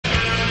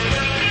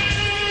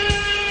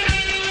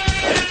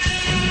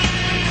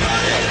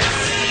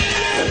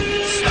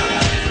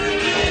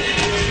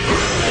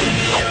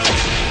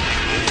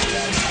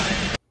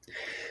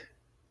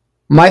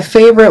My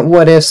favorite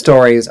what if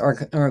stories are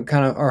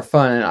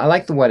fun, and I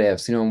like the what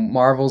ifs. You know,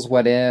 Marvel's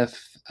What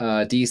If,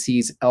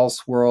 DC's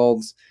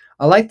Elseworlds.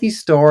 I like these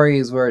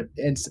stories where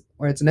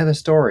it's another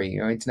story. You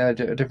know, it's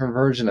another a different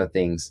version of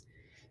things.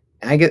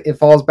 And I get it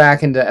falls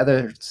back into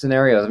other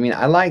scenarios. I mean,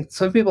 I like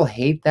some people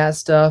hate that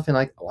stuff and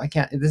like, oh, I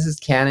can't. This is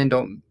canon.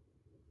 Don't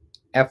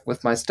f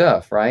with my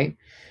stuff, right?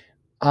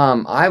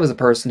 I was a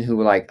person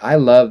who like I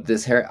loved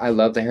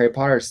the Harry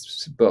Potter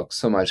books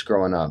so much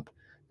growing up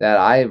that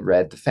I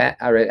read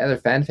other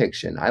fan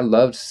fiction. I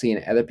loved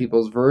seeing other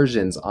people's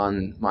versions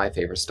on my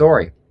favorite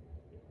story.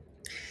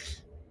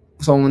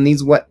 So when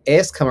these what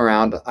ifs come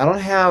around, I don't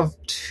have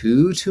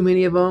too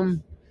many of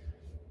them,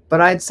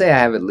 but I'd say I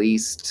have at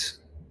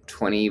least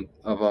 20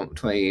 of them,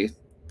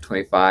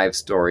 25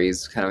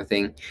 stories kind of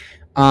thing.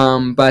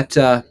 But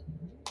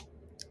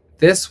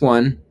this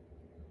one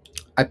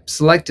I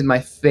selected my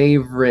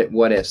favorite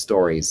what if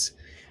stories.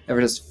 They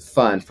were just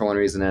fun for one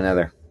reason or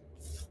another.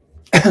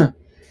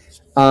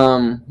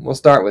 We'll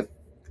start with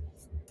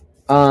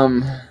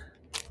um,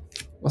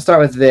 we'll start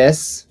with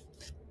this.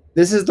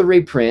 This is the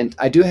reprint.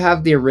 I do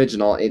have the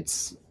original.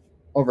 It's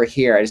over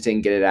here. I just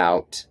didn't get it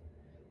out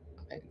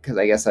because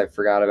I guess I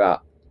forgot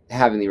about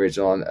having the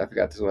original, and I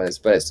forgot this one is.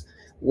 But it's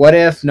what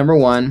if number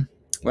one.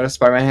 What if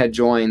Spider-Man had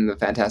joined the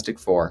Fantastic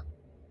Four?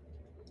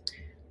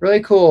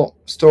 Really cool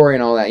story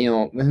and all that. You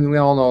know, we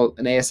all know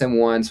in ASM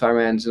one,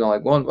 Spider-Man's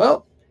like,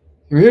 well,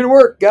 I'm here to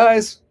work,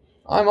 guys.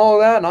 I'm all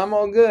that, and I'm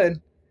all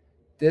good.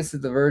 This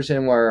is the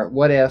version where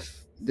what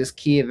if this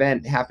key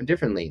event happened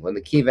differently? When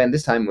the key event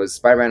this time was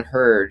Spider-Man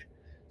heard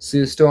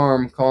Sue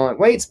Storm calling,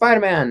 "Wait,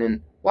 Spider-Man!"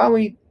 and why don't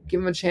we give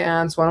him a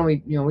chance? Why don't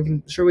we,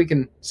 we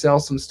can sell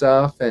some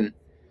stuff and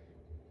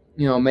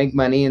make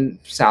money and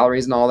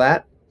salaries and all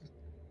that.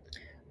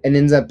 It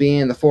ends up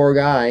being the four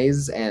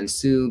guys, and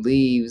Sue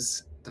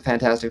leaves the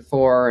Fantastic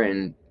Four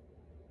and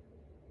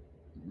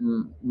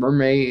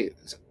Mermaid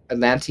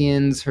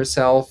Atlanteans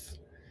herself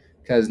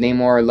because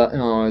Namor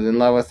is in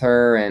love with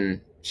her and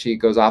she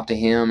goes off to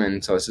him,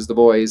 and so it's just the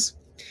boys.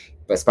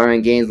 But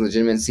Spider-Man gains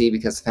legitimacy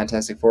because the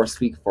Fantastic Four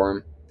speak for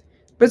him.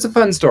 But it's a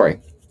fun story.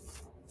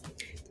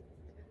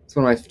 It's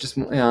one of my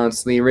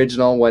it's the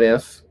original What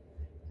If,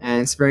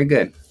 and it's very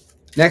good.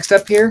 Next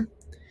up here,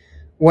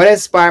 what if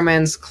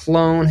Spider-Man's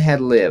clone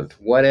had lived?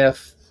 What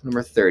if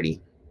number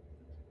 30?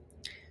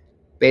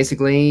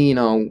 Basically,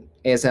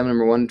 ASM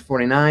number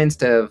 149,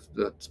 instead of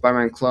the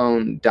Spider-Man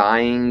clone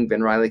dying,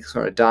 Ben Reilly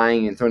sort of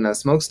dying and thrown in a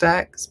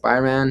smokestack,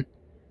 Spider-Man,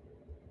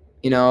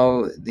 they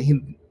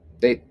ended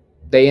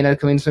up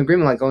coming to an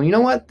agreement, like going, you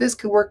know what, this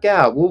could work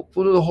out. We'll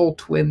do the whole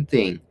twin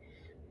thing.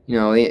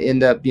 They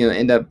end up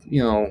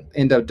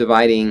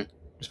dividing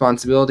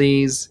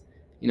responsibilities.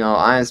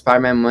 I'm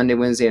Spider-Man Monday,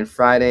 Wednesday, and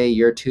Friday.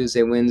 You're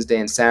Tuesday, Wednesday,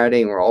 and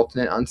Saturday, and we're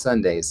alternate on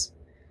Sundays.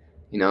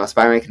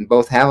 Spider-Man can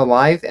both have a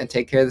life and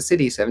take care of the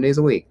city 7 days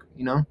a week.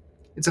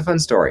 It's a fun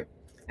story,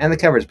 and the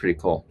cover is pretty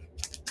cool.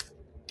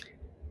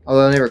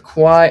 Although I never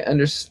quite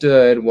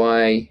understood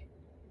why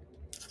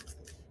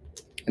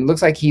it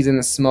looks like he's in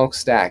the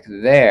smokestack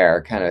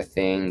there, kind of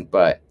thing,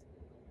 but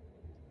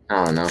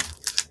I don't know.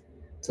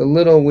 It's a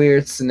little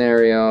weird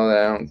scenario that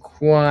I don't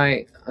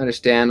quite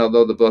understand,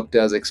 although the book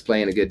does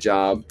explain a good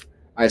job.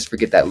 I just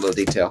forget that little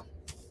detail.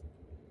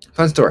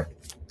 Fun story.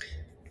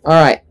 All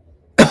right.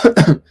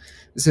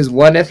 This is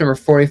What If number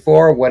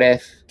 44. What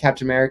if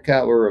Captain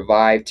America were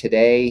revived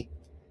today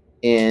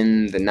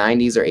in the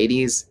 90s or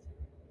 80s?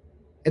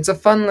 It's a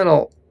fun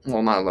little,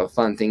 well, not a little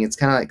fun thing. It's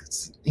kind of like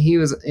he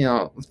was,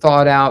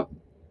 thawed out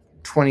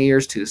 20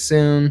 years too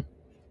soon.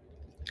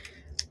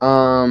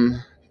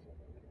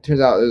 Turns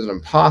out there was an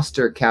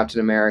imposter Captain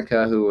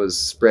America who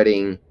was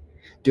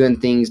doing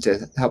things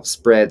to help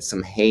spread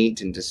some hate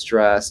and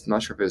distrust. I'm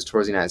not sure if it was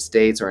towards the United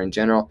States or in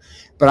general,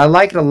 but I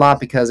like it a lot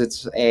because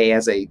it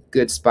has a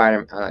good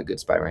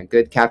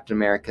good Captain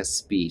America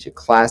speech, a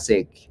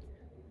classic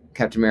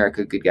Captain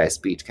America good guy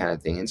speech kind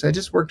of thing, and so it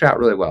just worked out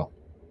really well.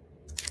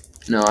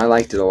 No, I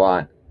liked it a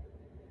lot,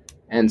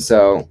 and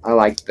so I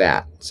liked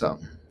that. So,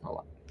 a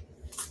lot.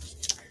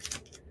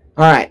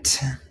 All right,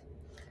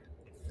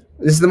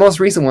 this is the most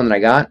recent one that I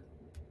got.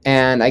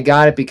 And I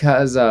got it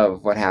because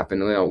of what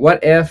happened.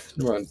 What if,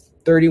 number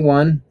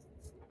 31,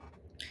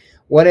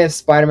 what if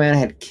Spider-Man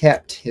had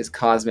kept his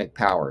cosmic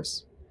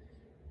powers?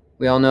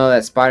 We all know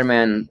that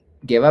Spider-Man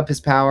gave up his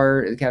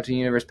power, the Captain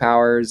Universe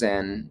powers,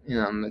 and,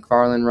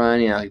 McFarlane run,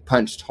 he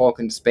punched Hulk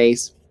into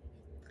space.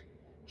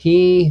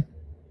 He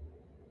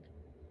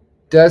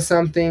does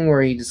something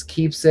where he just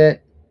keeps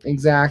it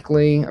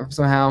exactly, or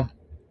somehow.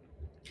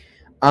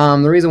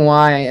 The reason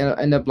why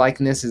I end up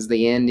liking this is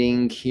the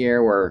ending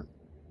here where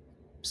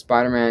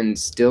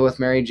Spider-Man's still with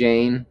Mary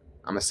Jane.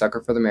 I'm a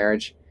sucker for the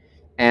marriage,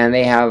 and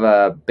they have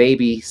a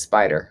baby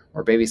spider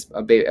or baby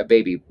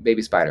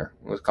spider.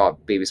 We'll call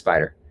it baby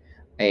spider.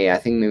 I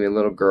think maybe a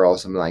little girl,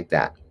 something like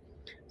that.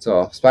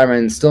 So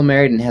Spider-Man's still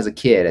married and has a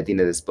kid at the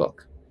end of this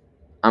book.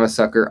 I'm a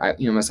sucker.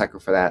 I'm a sucker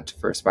for that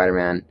for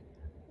Spider-Man.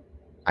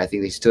 I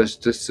think they still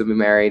be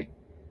married.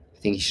 I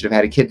think he should have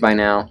had a kid by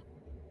now,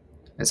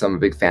 and so I'm a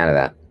big fan of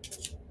that.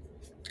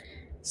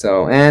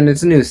 So, and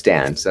it's a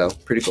newsstand, so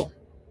pretty cool.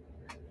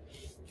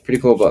 Pretty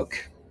cool book.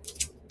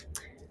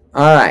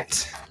 All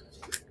right.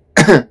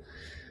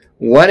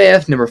 What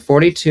if, number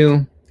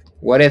 42,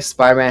 what if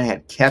Spider-Man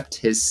had kept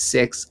his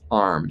 6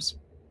 arms?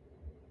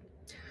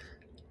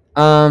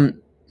 I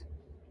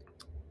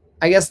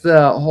guess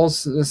the whole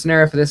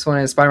scenario for this one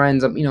is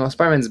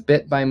Spider-Man's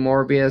bit by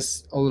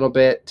Morbius a little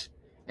bit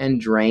and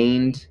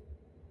drained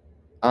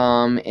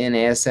in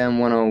ASM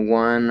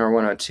 101 or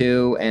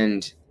 102,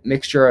 and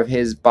mixture of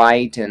his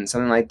bite and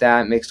something like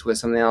that mixed with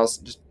something else,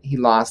 just he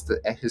lost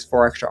his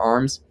 4 extra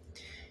arms.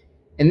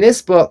 In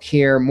this book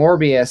here,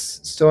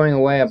 Morbius, stowing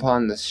away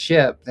upon the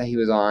ship that he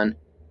was on,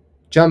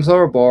 jumps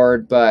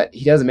overboard, but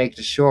he doesn't make it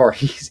to shore.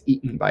 He's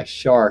eaten by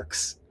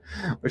sharks,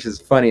 which is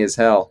funny as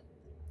hell.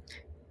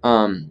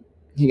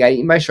 He got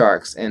eaten by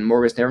sharks, and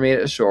Morbius never made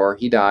it ashore.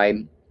 He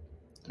died.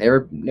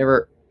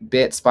 Never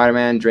bit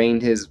Spider-Man,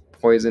 drained his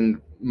poisoned,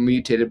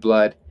 mutated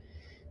blood.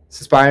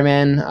 So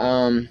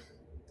Spider-Man,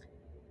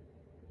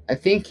 I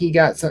think he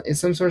got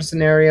some sort of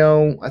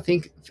scenario. I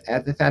think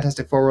at the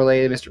Fantastic Four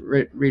related,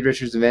 Mr. Reed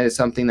Richards invented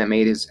something that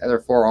made his other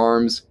 4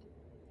 arms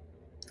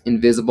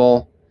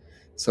invisible.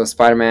 So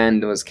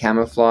Spider-Man was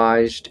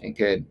camouflaged and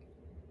could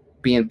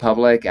be in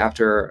public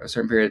after a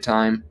certain period of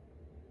time.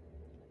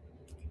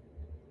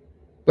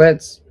 But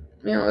it's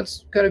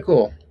kind of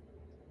cool.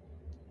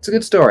 It's a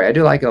good story. I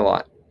do like it a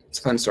lot. It's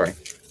a fun story.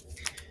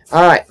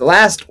 All right, the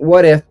last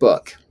What If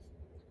book.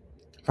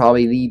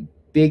 Probably the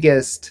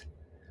biggest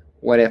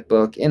What If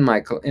book in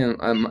my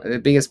the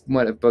biggest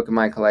What If book in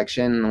my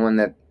collection, the one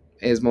that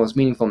is most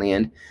meaningful in the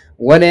end.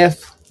 What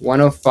If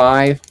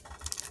 105.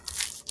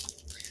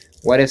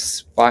 What if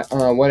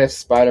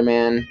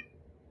Spider-Man,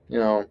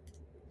 or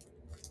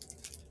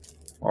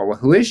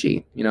who is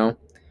she?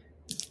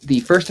 The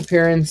first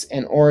appearance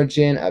and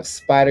origin of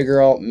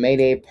Spider-Girl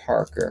Mayday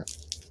Parker.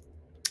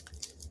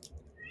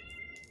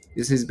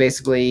 This is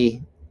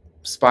basically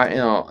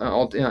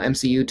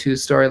MCU 2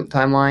 story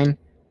timeline.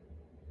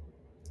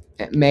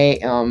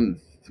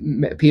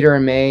 Peter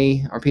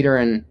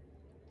and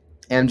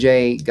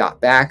MJ got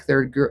back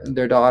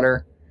their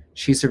daughter.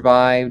 She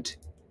survived.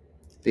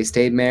 They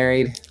stayed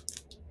married,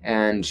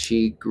 and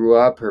she grew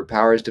up. Her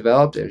powers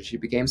developed, and she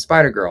became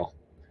Spider-Girl.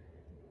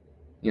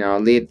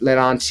 Led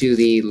on to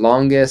the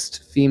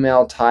longest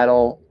female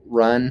title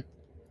run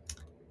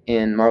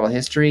in Marvel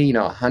history.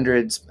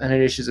 100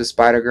 issues of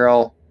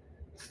Spider-Girl,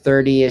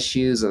 30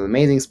 issues of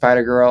Amazing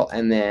Spider-Girl,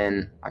 and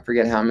then I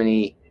forget how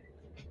many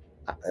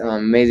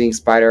Amazing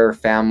Spider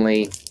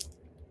Family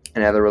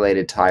and other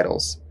related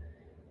titles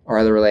or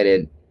other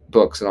related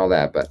books and all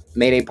that. But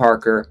Mayday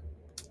Parker.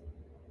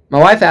 My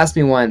wife asked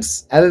me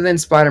once, other than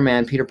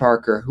Spider-Man, Peter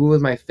Parker, who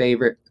was my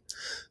favorite?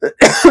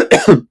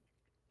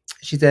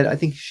 She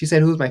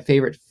said, who was my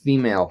favorite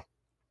female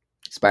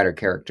Spider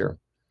character?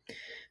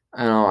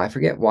 I don't know. I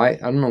forget why. I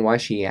don't know why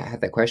she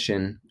had that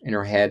question in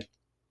her head.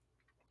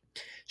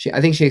 I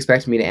think she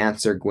expected me to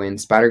answer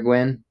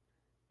Spider-Gwen,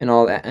 and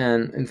all that,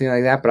 and things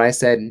like that. But I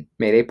said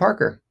Mayday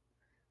Parker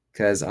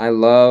because I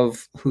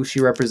love who she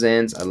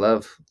represents. I'm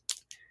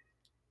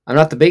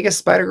not the biggest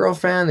Spider-Girl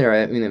fan.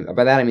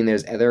 By that I mean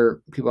there's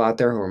other people out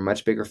there who are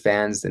much bigger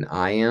fans than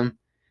I am.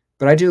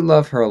 But I do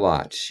love her a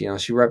lot.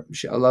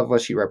 I love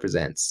what she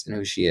represents and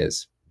who she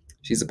is.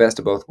 She's the best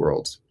of both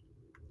worlds,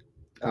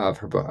 of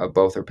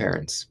both her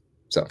parents.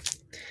 So,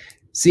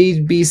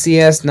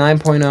 CBCS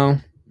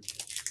 9.0,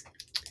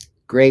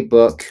 great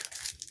book.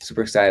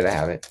 Super excited to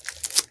have it.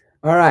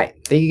 All right,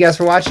 thank you guys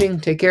for watching.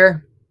 Take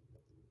care.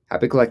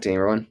 Happy collecting,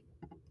 everyone.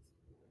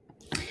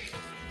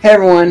 Hey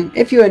everyone,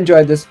 if you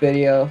enjoyed this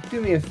video,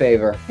 do me a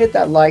favor, hit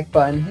that like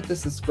button, hit the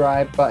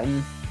subscribe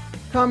button,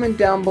 comment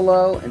down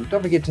below, and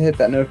don't forget to hit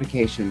that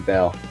notification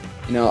bell.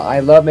 I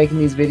love making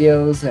these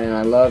videos, and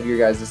I love your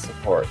guys'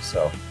 support.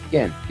 So,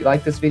 again, if you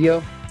like this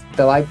video, hit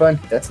that like button,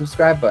 hit that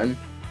subscribe button.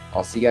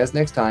 I'll see you guys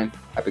next time.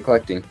 Happy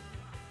collecting.